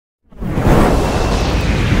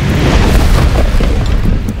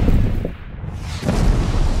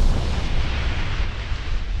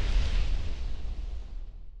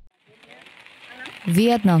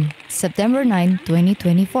Vietnam, September 9,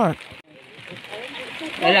 2024.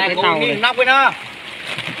 Đây là cái tàu này.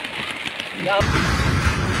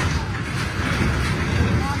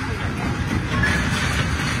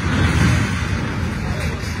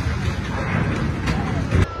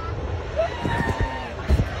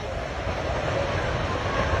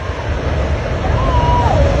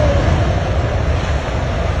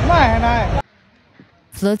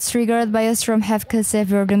 Floods triggered by a storm have caused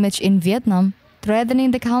severe damage in Vietnam,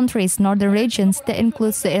 threatening the country's northern regions that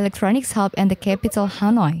includes the electronics hub and the capital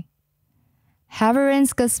Hanoi. Heavy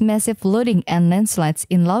rains caused massive flooding and landslides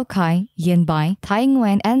in Lao Cai, Yen Bai,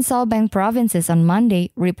 Nguyen and Cao Bang provinces on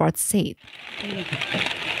Monday, reports said.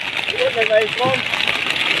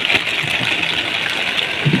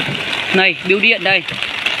 Này, bưu điện đây.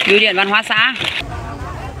 Bưu điện văn hóa xã.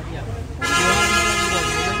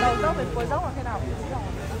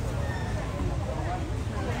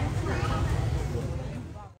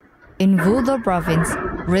 In Phu Tho province,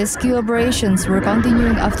 rescue operations were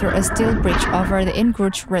continuing after a steel bridge over the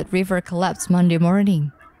engorged Red River collapsed Monday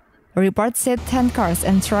morning. A report said 10 cars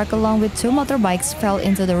and truck along with 2 motorbikes fell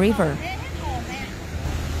into the river.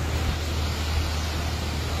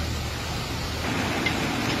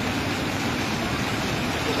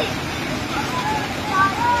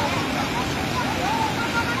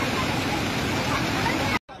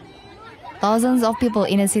 Thousands of people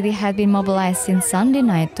in the city had been mobilized since Sunday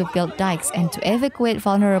night to build dikes and to evacuate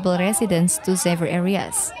vulnerable residents to safer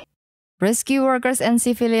areas. Rescue workers and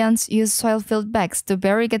civilians used soil-filled bags to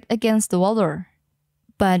barricade against the water.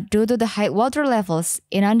 But due to the high water levels,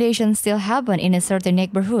 inundations still happen in certain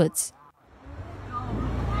neighborhoods.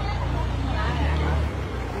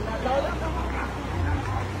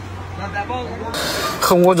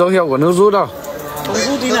 Không có dấu hiệu của nước rút đâu. Không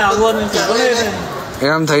rút tí nào luôn, chỉ có lên này.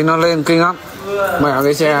 Em thấy nó lên kinh lắm. Mẹ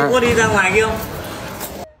cái xe. Có đi ra ngoài kia không?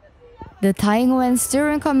 The Thai Nguyen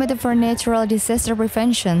Steering Committee for Natural Disaster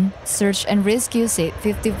Prevention, Search and Rescue said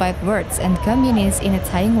 55 wards and communities in the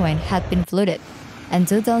Thai Nguyen had been flooded, and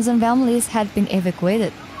 2,000 families had been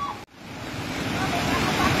evacuated.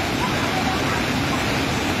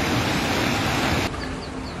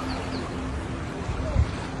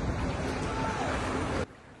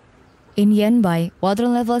 In Yen Bai, water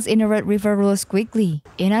levels in the Red River rose quickly,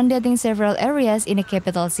 inundating several areas in the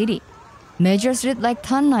capital city. Major streets like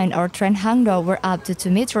Tan 9 or Tran Hang Do were up to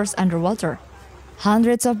 2 meters underwater.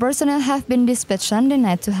 Hundreds of personnel have been dispatched Sunday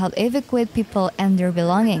night to help evacuate people and their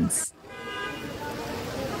belongings.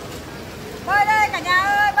 Bơi đây cả nhà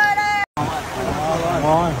ơi, bơi đây.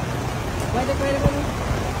 Rồi.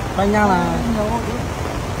 Quay nhau là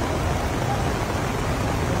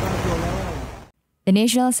The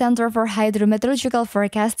National Center for Hydrometeorological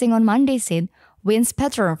Forecasting on Monday said winds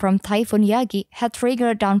pattern from Typhoon Yagi had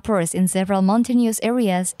triggered downpours in several mountainous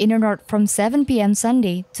areas in the north from 7 p.m.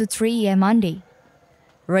 Sunday to 3 a.m. Monday.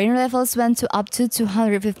 Rain levels went to up to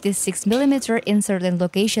 256 mm in certain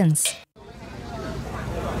locations.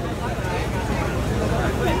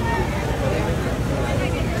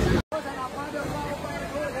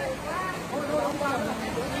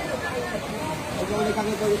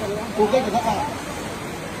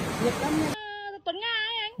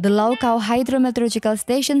 The Lao Cai Hydrometeorological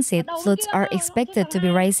Station said floods are expected to be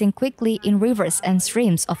rising quickly in rivers and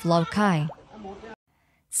streams of Lao Cai.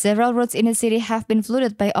 Several roads in the city have been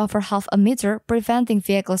flooded by over half a meter, preventing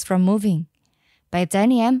vehicles from moving. By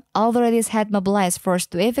 10 a.m., authorities had mobilized force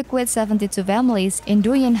to evacuate 72 families in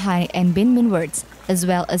Nguyen Hai and Binh Minh wards, as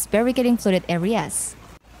well as barricading flooded areas.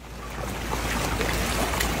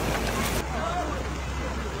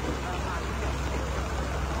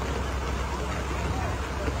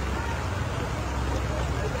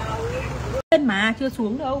 Mà chưa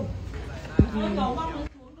xuống đâu.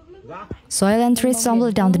 Soil and trees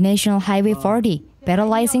tumbled down the National Highway 40,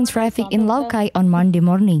 paralyzing traffic in Lao Cai on Monday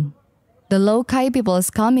morning. The Lao Cai People's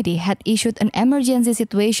Committee had issued an emergency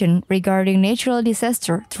situation regarding natural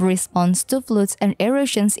disaster to respond to floods and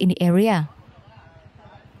erosions in the area.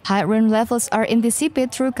 High rain levels are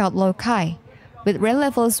anticipated throughout Lao Cai, with rain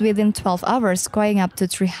levels within 12 hours going up to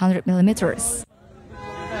 300 millimeters.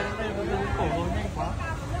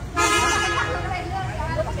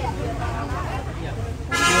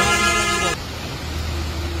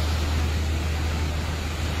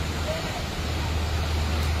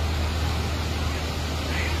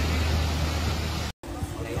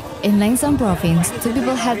 In Langsam province, 2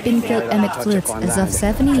 people had been killed amid floods as of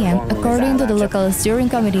 7 a.m. according to the local steering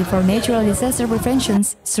committee for natural disaster prevention,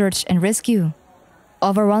 search and rescue.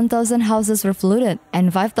 Over 1,000 houses were flooded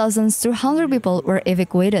and 5,200 people were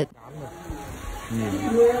evacuated.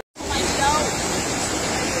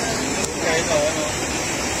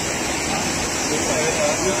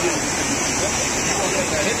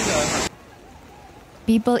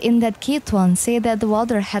 People in that Kitwan say that the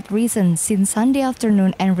water had risen since Sunday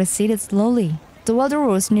afternoon and receded slowly. The water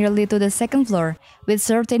rose nearly to the second floor, with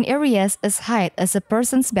certain areas as high as a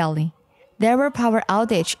person's belly. There were power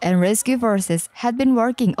outage and rescue forces had been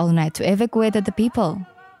working all night to evacuate the people.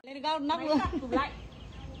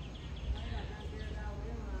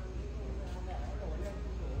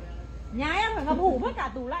 Nhà em phải ngập ủ hết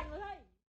cả tủ lạnh nữa.